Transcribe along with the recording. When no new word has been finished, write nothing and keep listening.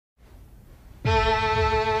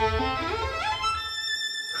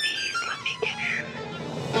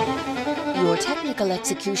theatrical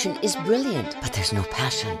execution is brilliant, but there's no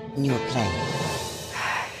passion in your play.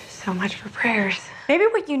 So much for prayers. Maybe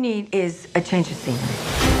what you need is a change of scenery.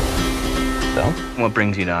 So, what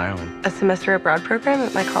brings you to Ireland? A semester abroad program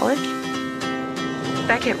at my college.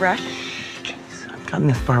 Beckett Rush. Jeez, I've gotten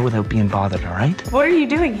this far without being bothered, all right? What are you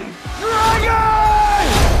doing here? Well,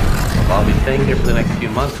 I'll be staying here for the next few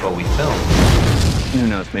months while we film. Who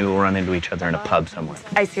knows, maybe we'll run into each other in a pub somewhere.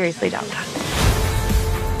 I seriously doubt that.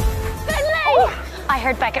 I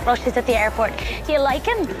heard Beckett Rush is at the airport. Do you like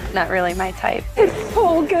him? Not really my type. It's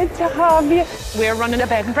so good to have you. We're running a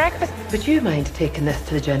bed and breakfast. Would you mind taking this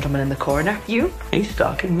to the gentleman in the corner? You? Are you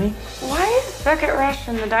stalking me? Why is Beckett Rush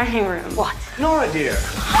in the dining room? What? Nora, dear.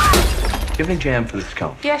 Give me jam for the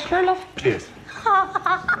scone. Yeah, sure, love. Cheers.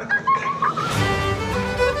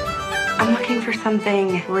 I'm looking for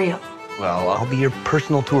something real. Well, I'll be your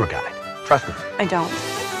personal tour guide. Trust me. I don't.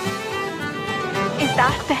 Is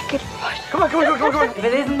that Beckett Rush? Come on. If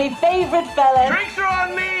it isn't my favorite fella. Drinks are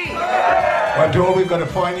on me! I'm told we've got a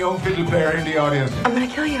fine young fiddle player in the audience. I'm gonna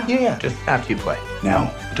kill you. Yeah. Just after you play.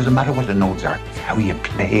 Now, it doesn't matter what the notes are, it's how you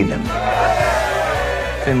play them.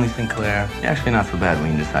 Finley Sinclair. You're actually not so bad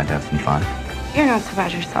when you decide to have some fun. You're not so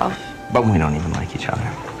bad yourself. But we don't even like each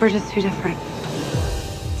other. We're just too different.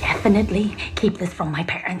 Definitely keep this from my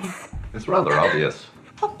parents. It's rather obvious.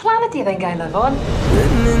 What planet do you think I live on?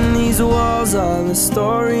 Written in these walls are the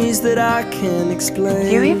stories that I can't explain.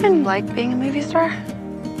 Do you even like being a movie star?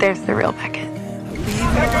 There's the real Beckett.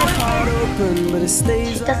 Open, but it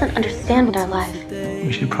stays She doesn't understand our life.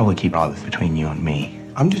 We should probably keep all this between you and me.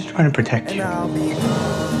 I'm just trying to protect you.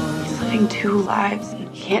 He's living two lives. He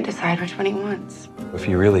can't decide which one he wants. If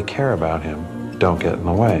you really care about him, don't get in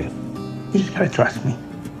the way. You just gotta trust me.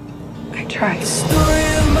 I tried. story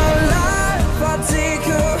of my life. I take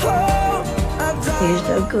her home. I He's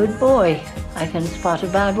a good boy. I can spot a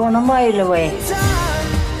bad one a mile away.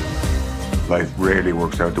 Life rarely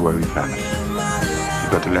works out the way we plan it.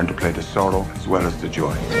 You've got to learn to play the sorrow as well as the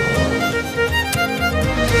joy.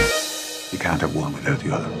 You can't have one without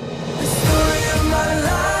the other.